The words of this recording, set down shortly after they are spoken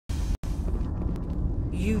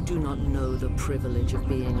You do not know the privilege of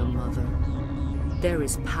being a mother. There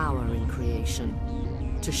is power in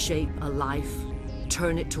creation. To shape a life,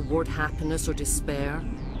 turn it toward happiness or despair.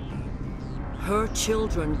 Her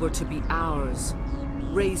children were to be ours,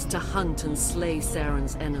 raised to hunt and slay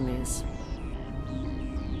Saren's enemies.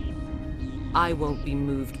 I won't be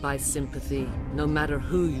moved by sympathy, no matter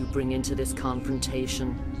who you bring into this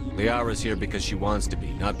confrontation. Liara's here because she wants to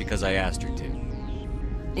be, not because I asked her to.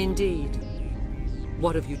 Indeed.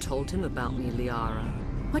 What have you told him about me, Liara?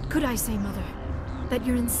 What could I say, Mother? That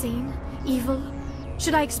you're insane? Evil?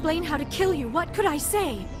 Should I explain how to kill you? What could I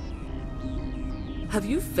say? Have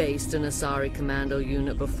you faced an Asari commando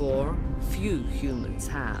unit before? Few humans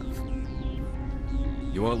have.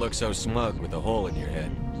 You won't look so smug with a hole in your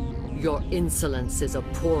head. Your insolence is a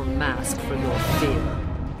poor mask for your fear.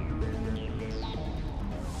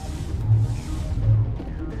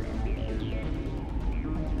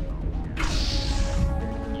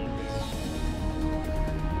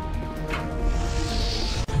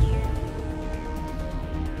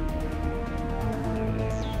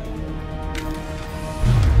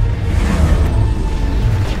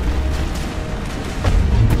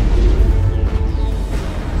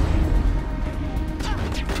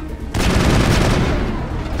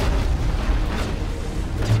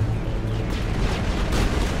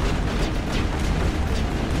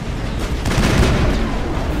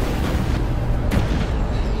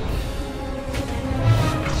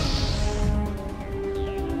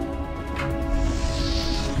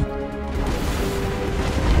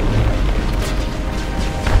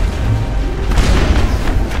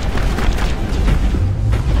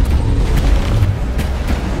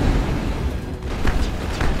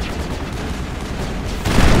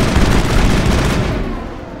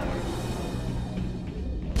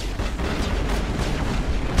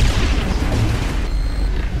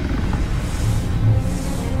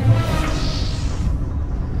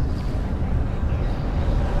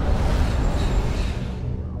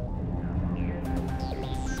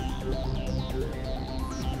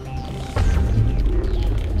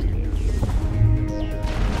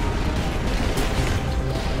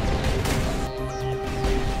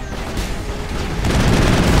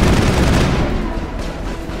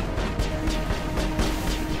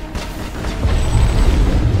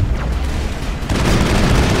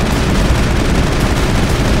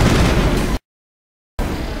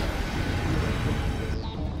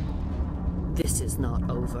 This is not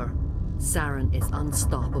over. Saren is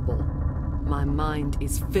unstoppable. My mind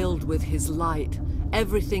is filled with his light.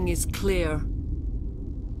 Everything is clear.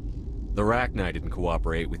 The Rachni didn't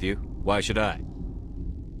cooperate with you. Why should I?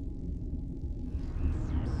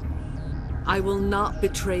 I will not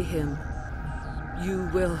betray him. You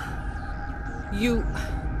will...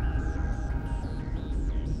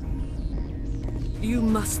 You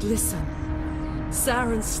must listen.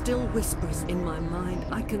 Saren still whispers in my mind.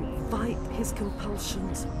 I can fight his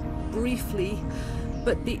compulsions, briefly,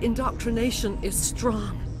 but the indoctrination is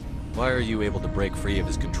strong. Why are you able to break free of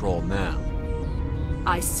his control now?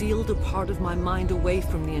 I sealed a part of my mind away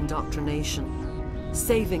from the indoctrination,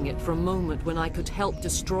 saving it for a moment when I could help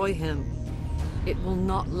destroy him. It will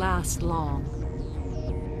not last long.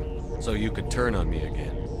 So you could turn on me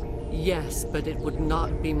again? Yes, but it would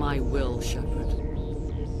not be my will, Shepard.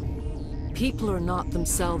 People are not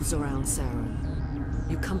themselves around Saren.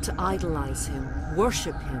 You come to idolize him,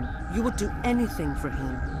 worship him. You would do anything for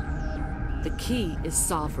him. The key is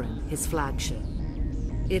Sovereign, his flagship.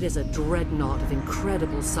 It is a dreadnought of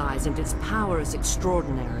incredible size, and its power is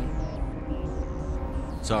extraordinary.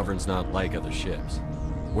 Sovereign's not like other ships.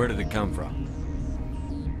 Where did it come from?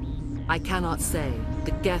 I cannot say.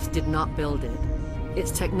 The Geth did not build it.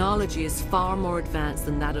 Its technology is far more advanced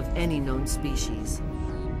than that of any known species.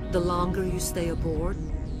 The longer you stay aboard,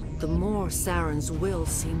 the more Saren's will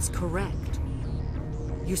seems correct.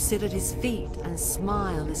 You sit at his feet and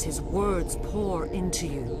smile as his words pour into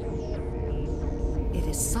you. It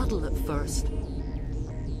is subtle at first.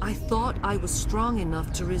 I thought I was strong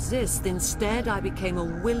enough to resist. Instead, I became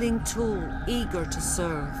a willing tool, eager to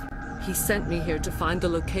serve. He sent me here to find the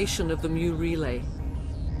location of the Mu relay.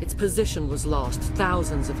 Its position was lost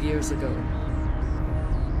thousands of years ago.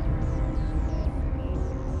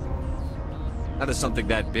 How does something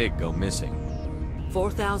that big go missing?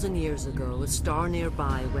 4,000 years ago, a star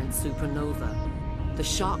nearby went supernova. The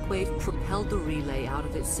shockwave propelled the relay out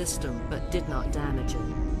of its system, but did not damage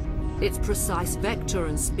it. Its precise vector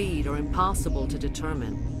and speed are impossible to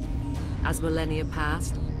determine. As millennia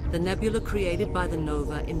passed, the nebula created by the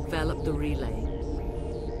nova enveloped the relay.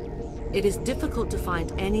 It is difficult to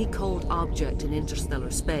find any cold object in interstellar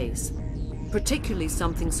space. particularly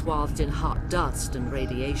something swathed in hot dust and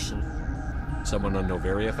radiation. Someone on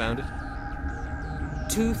Noveria found it?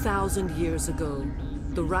 2,000 years ago,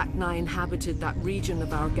 the Rachni inhabited that region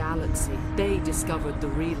of our galaxy. They discovered the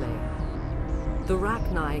relay. The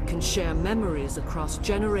Rachni can share memories across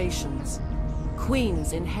generations.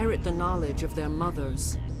 Queens inherit the knowledge of their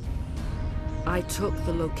mothers. I took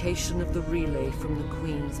the location of the relay from the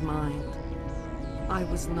Queen's mind. I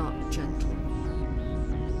was not gentle.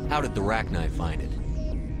 How did the Rachni find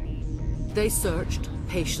it? They searched,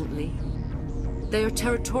 patiently. They are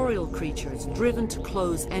territorial creatures, driven to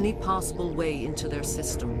close any possible way into their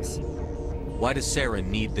systems. Why does Saren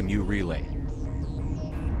need the Mu relay?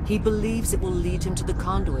 He believes it will lead him to the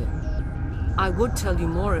conduit. I would tell you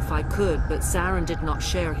more if I could, but Saren did not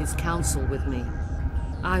share his counsel with me.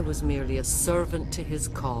 I was merely a servant to his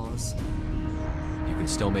cause. You can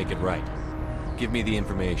still make it right. Give me the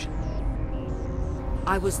information.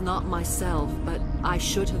 I was not myself, but I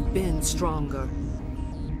should have been stronger.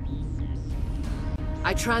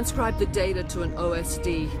 I transcribed the data to an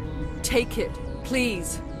OSD. Take it,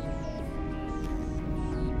 please.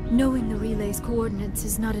 Knowing the relay's coordinates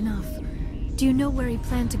is not enough. Do you know where he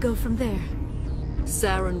planned to go from there?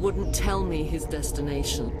 Saren wouldn't tell me his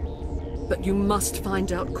destination. But you must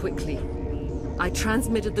find out quickly. I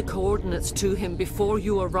transmitted the coordinates to him before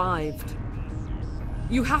you arrived.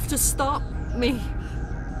 You have to stop me.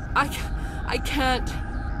 I can't.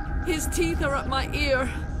 His teeth are at my ear.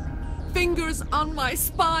 Fingers on my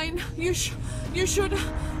spine. You should.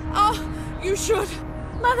 Oh, you should.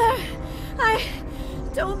 Mother!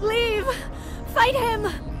 Don't leave! Fight him!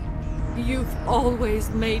 You've always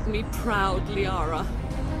made me proud, Liara.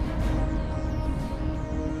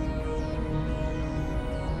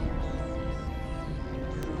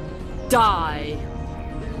 Die!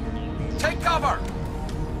 Take cover!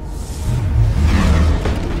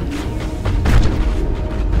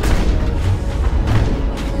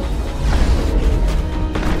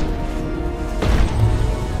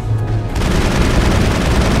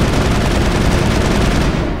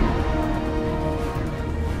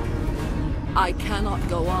 I cannot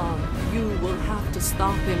go on. You will have to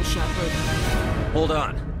stop him, Shepard. Hold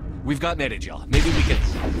on. We've got Benezia. Maybe we can...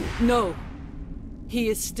 No. He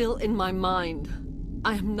is still in my mind.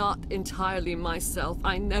 I am not entirely myself.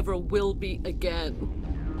 I never will be again.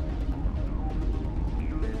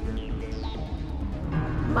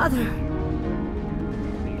 Mother!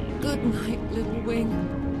 Good night, little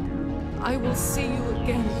wing. I will see you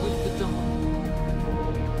again with the dawn.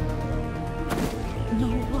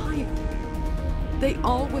 No light. They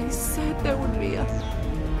always said there would be a...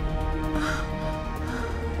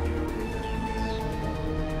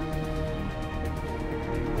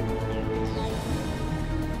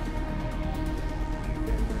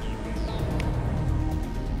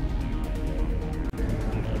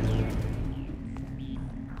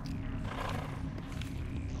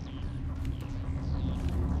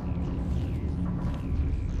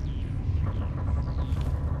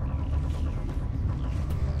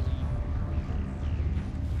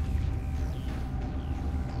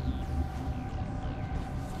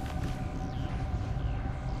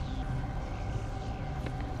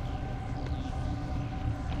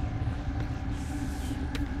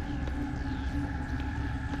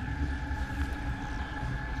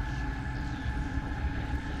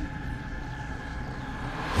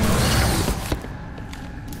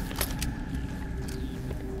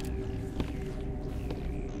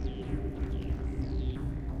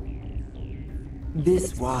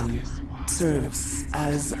 This one serves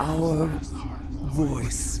as our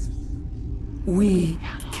voice. We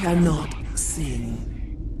cannot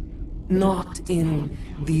sing. Not in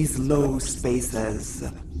these low spaces.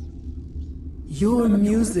 Your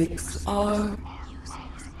musics are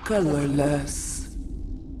colorless.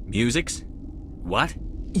 Musics? What?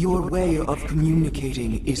 Your way of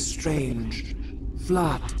communicating is strange.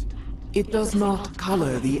 Flat. It does not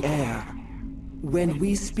color the air. When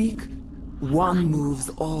we speak, one moves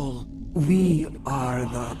all. We are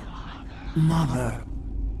the mother.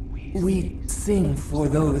 We sing for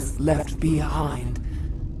those left behind.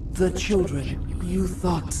 The children you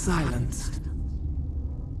thought silenced.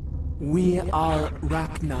 We are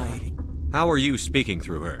Rachni. How are you speaking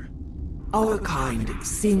through her? Our kind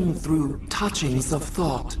sing through touchings of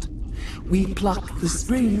thought. We pluck the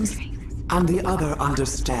strings, and the other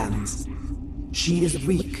understands. She is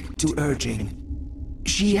weak to urging.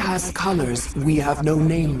 She has colors we have no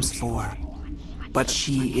names for. But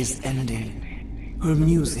she is ending. Her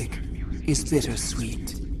music is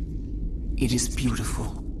bittersweet. It is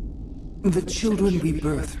beautiful. The children we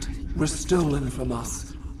birthed were stolen from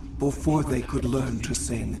us before they could learn to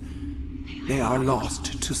sing. they are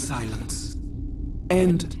lost to silence.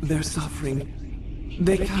 End their suffering.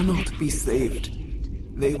 They cannot be saved.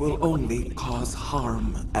 They will only cause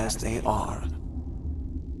harm as they are.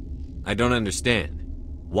 I don't understand.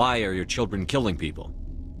 Why are your children killing people?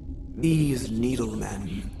 These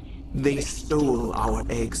needlemen, they stole our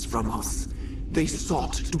eggs from us. They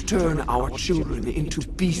sought to turn our children into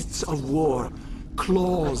beasts of war,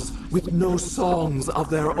 claws with no songs of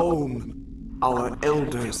their own. Our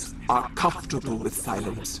elders are comfortable with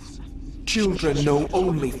silence. Children know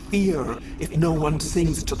only fear if no one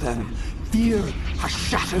sings to them. Fear has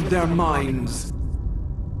shattered their minds.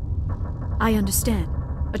 I understand.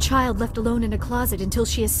 A child left alone in a closet until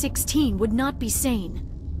she is 16 would not be sane.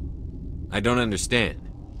 I don't understand.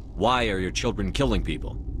 Why are your children killing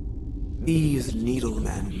people? These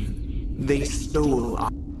needlemen, they stole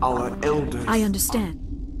our elders. I understand.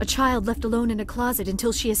 A child left alone in a closet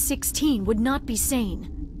until she is 16 would not be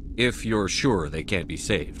sane. If you're sure they can't be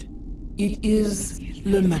saved. It is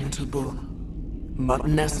lamentable, but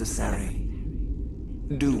necessary.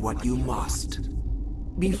 Do what you must.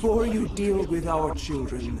 Before you deal with our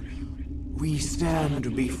children, we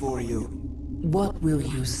stand before you. What will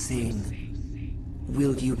you sing?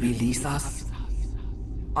 Will you release us?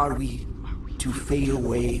 Are we to fade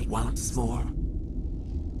away once more?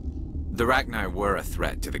 The Rachni were a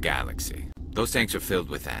threat to the galaxy. Those tanks are filled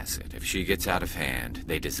with acid. If she gets out of hand,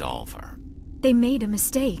 they dissolve her. They made a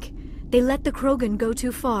mistake. They let the Krogan go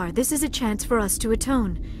too far. This is a chance for us to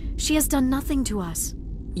atone. She has done nothing to us.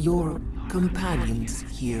 Your companions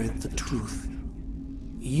hear the truth.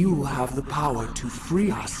 You have the power to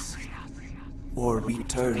free us, or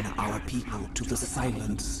return our people to the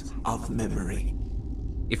silence of memory.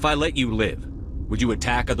 If I let you live, would you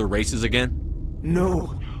attack other races again?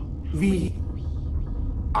 No,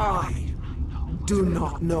 I do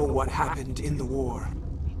not know what happened in the war.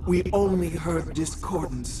 We only heard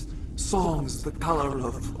discordance, songs the color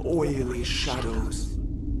of oily shadows.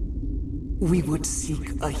 We would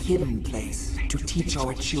seek a hidden place to teach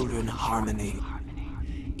our children harmony.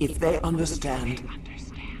 If they understand,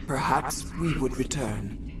 perhaps we would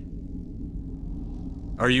return.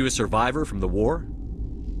 Are you a survivor from the war?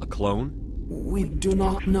 A clone? We do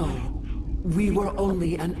not know. We were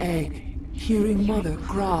only an egg, hearing Mother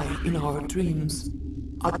cry in our dreams.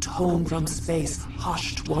 A tone from space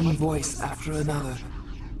hushed one voice after another.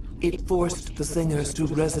 It forced the singers to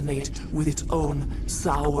resonate with its own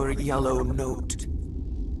sour yellow note.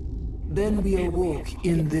 Then we awoke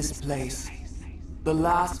in this place, the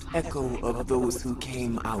last echo of those who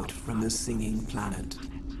came out from the singing planet.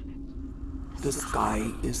 The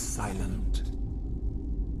sky is silent.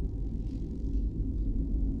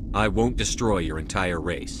 I won't destroy your entire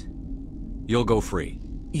race. You'll go free.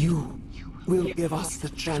 You will give us the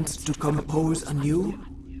chance to compose anew?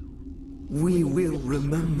 We will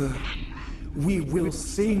remember. We will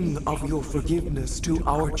sing of your forgiveness to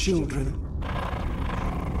our children.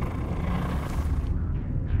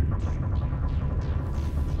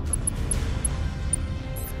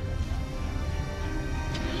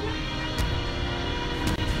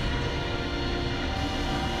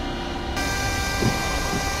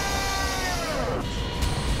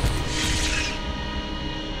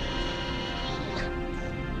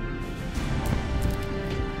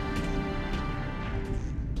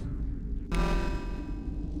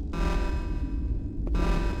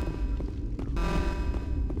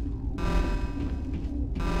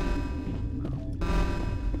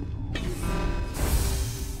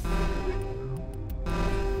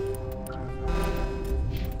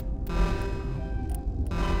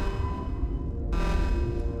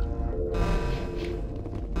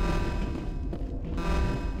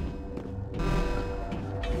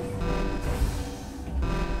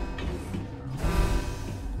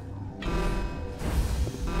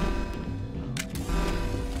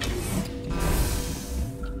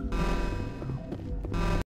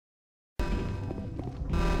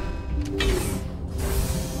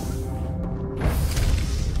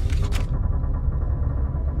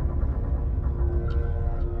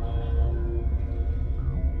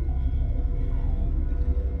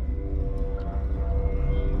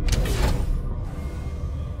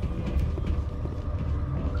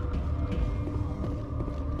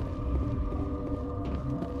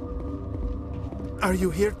 Are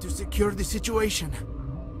you here to secure the situation?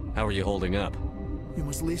 How are you holding up? You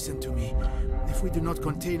must listen to me. If we do not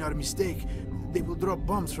contain our mistake, they will drop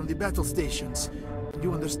bombs from the battle stations.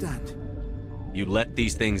 You understand? You let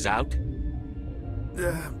these things out?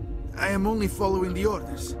 I am only following the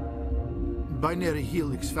orders. Binary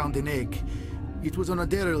Helix found an egg. It was on a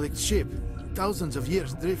derelict ship, thousands of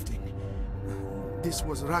years drifting. This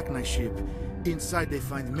was Rachni's ship. Inside they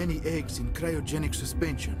find many eggs in cryogenic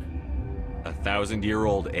suspension.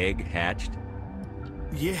 1,000-year-old egg hatched?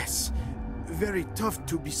 Yes. Very tough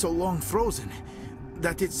to be so long frozen.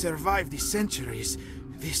 That it survived the centuries.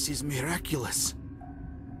 This is miraculous.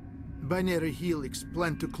 Binary Helix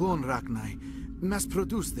plan to clone Rachni,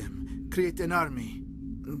 mass-produce them, create an army.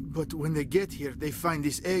 But when they get here, they find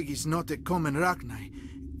this egg is not a common Rachni.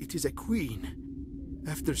 It is a queen.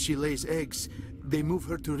 After she lays eggs, they move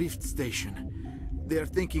her to Rift Station. They are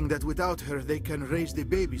thinking that without her, they can raise the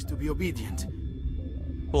babies to be obedient.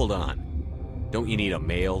 Hold on. Don't you need a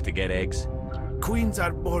male to get eggs? Queens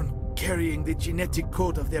are born carrying the genetic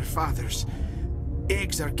code of their fathers.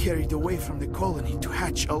 Eggs are carried away from the colony to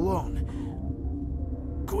hatch alone.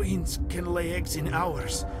 Queens can lay eggs in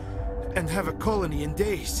hours, and have a colony in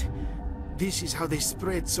days. This is how they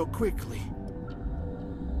spread so quickly.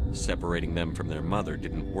 Separating them from their mother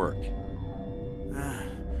didn't work.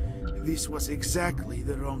 This was exactly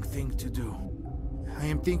the wrong thing to do. I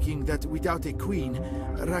am thinking that without a queen,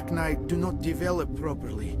 Rachni do not develop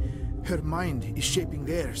properly. Her mind is shaping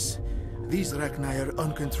theirs. These Rachni are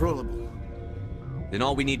uncontrollable. Then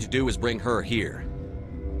all we need to do is bring her here.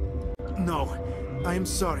 No, I am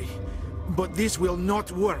sorry, but this will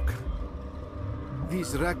not work.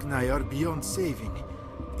 These Rachni are beyond saving.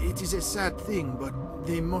 It is a sad thing, but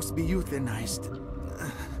they must be euthanized.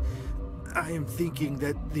 I am thinking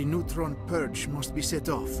that the neutron purge must be set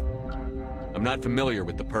off. I'm not familiar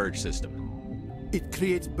with the purge system. It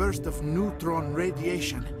creates bursts of neutron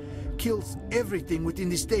radiation, kills everything within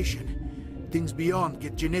the station. Things beyond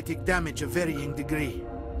get genetic damage of varying degree.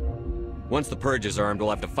 Once the purge is armed, we'll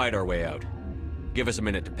have to fight our way out. Give us a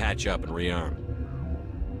minute to patch up and rearm.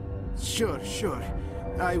 Sure, sure.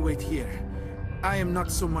 I wait here. I am not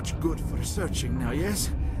so much good for searching now, yes?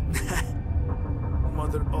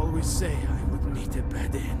 Mother always say I would meet a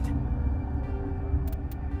bad end.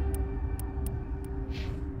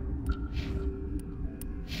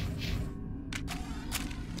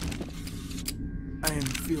 I am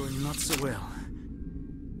feeling not so well.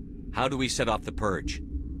 How do we set off the purge?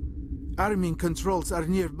 Arming controls are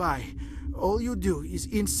nearby. All you do is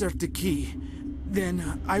insert the key.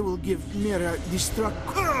 Then I will give Mira destruct...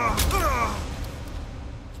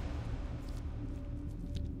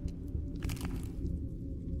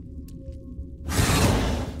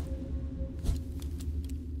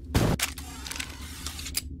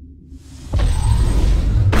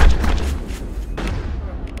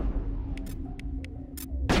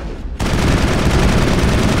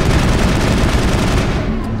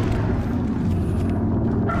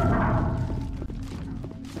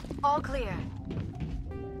 All clear.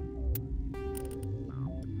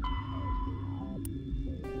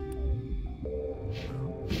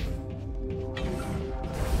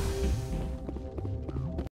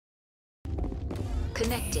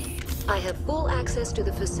 Connecting. I have full access to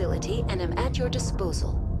the facility and am at your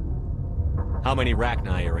disposal. How many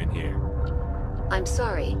Rachni are in here? I'm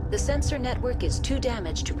sorry, the sensor network is too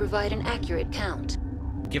damaged to provide an accurate count.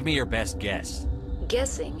 Give me your best guess.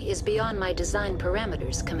 Guessing is beyond my design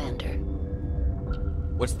parameters, Commander.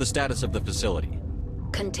 What's the status of the facility?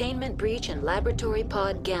 Containment breach in Laboratory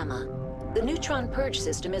Pod Gamma. The neutron purge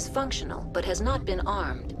system is functional, but has not been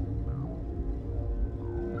armed.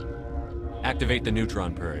 Activate the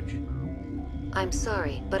neutron purge. I'm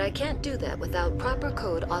sorry, but I can't do that without proper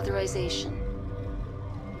code authorization.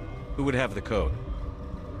 Who would have the code?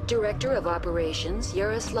 Director of Operations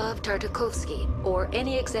Yaroslav Tartakovsky, or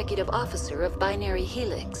any executive officer of Binary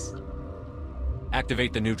Helix.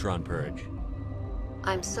 Activate the neutron purge.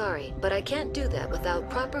 I'm sorry, but I can't do that without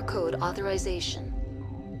proper code authorization.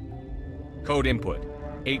 Code input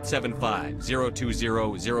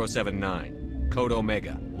 875-020-079. Code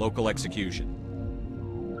Omega, local execution.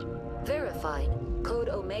 Verified. Code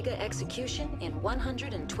Omega execution in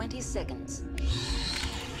 120 seconds.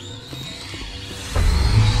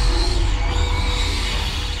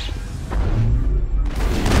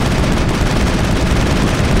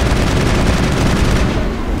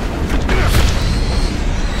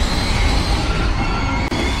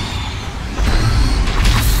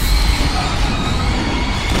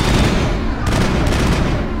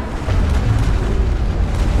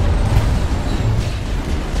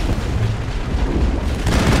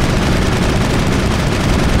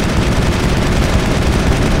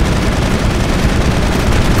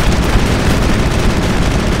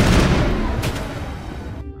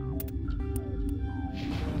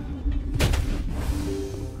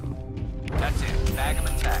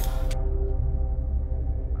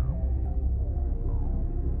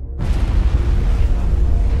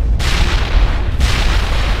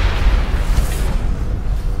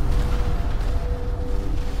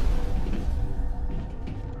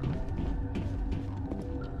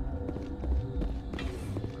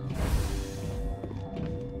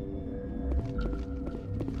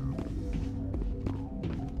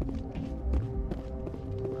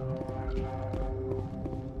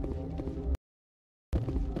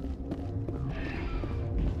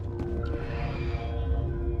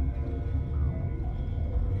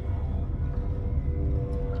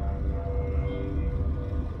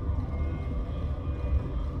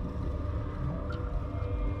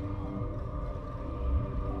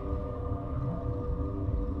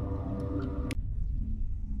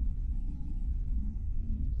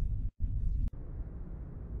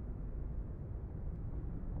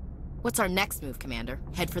 What's our next move, Commander?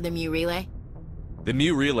 Head for the Mu Relay? The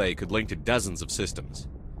Mu Relay could link to dozens of systems.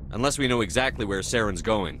 Unless we know exactly where Saren's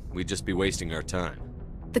going, we'd just be wasting our time.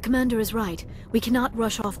 The Commander is right. We cannot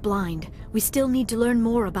rush off blind. We still need to learn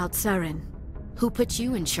more about Saren. Who put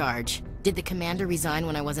you in charge? Did the Commander resign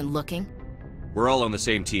when I wasn't looking? We're all on the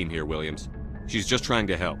same team here, Williams. She's just trying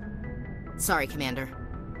to help. Sorry, Commander.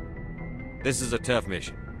 This is a tough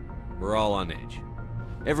mission. We're all on edge.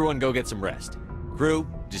 Everyone go get some rest. Crew,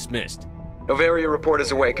 dismissed. Noveria report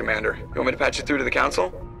is away, Commander. You want me to patch you through to the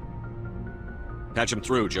Council? Patch him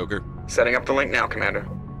through, Joker. Setting up the link now, Commander.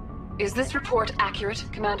 Is this report accurate,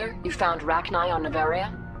 Commander? You found Rachni on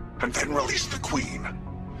Noveria? And then released the Queen.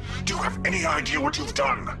 Do you have any idea what you've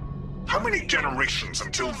done? How many generations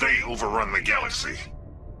until they overrun the galaxy?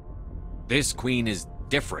 This Queen is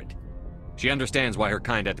different. She understands why her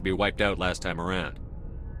kind had to be wiped out last time around.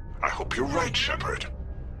 I hope you're right, Shepard.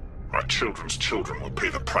 Our children's children will pay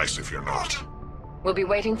the price if you're not. We'll be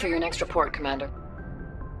waiting for your next report, Commander.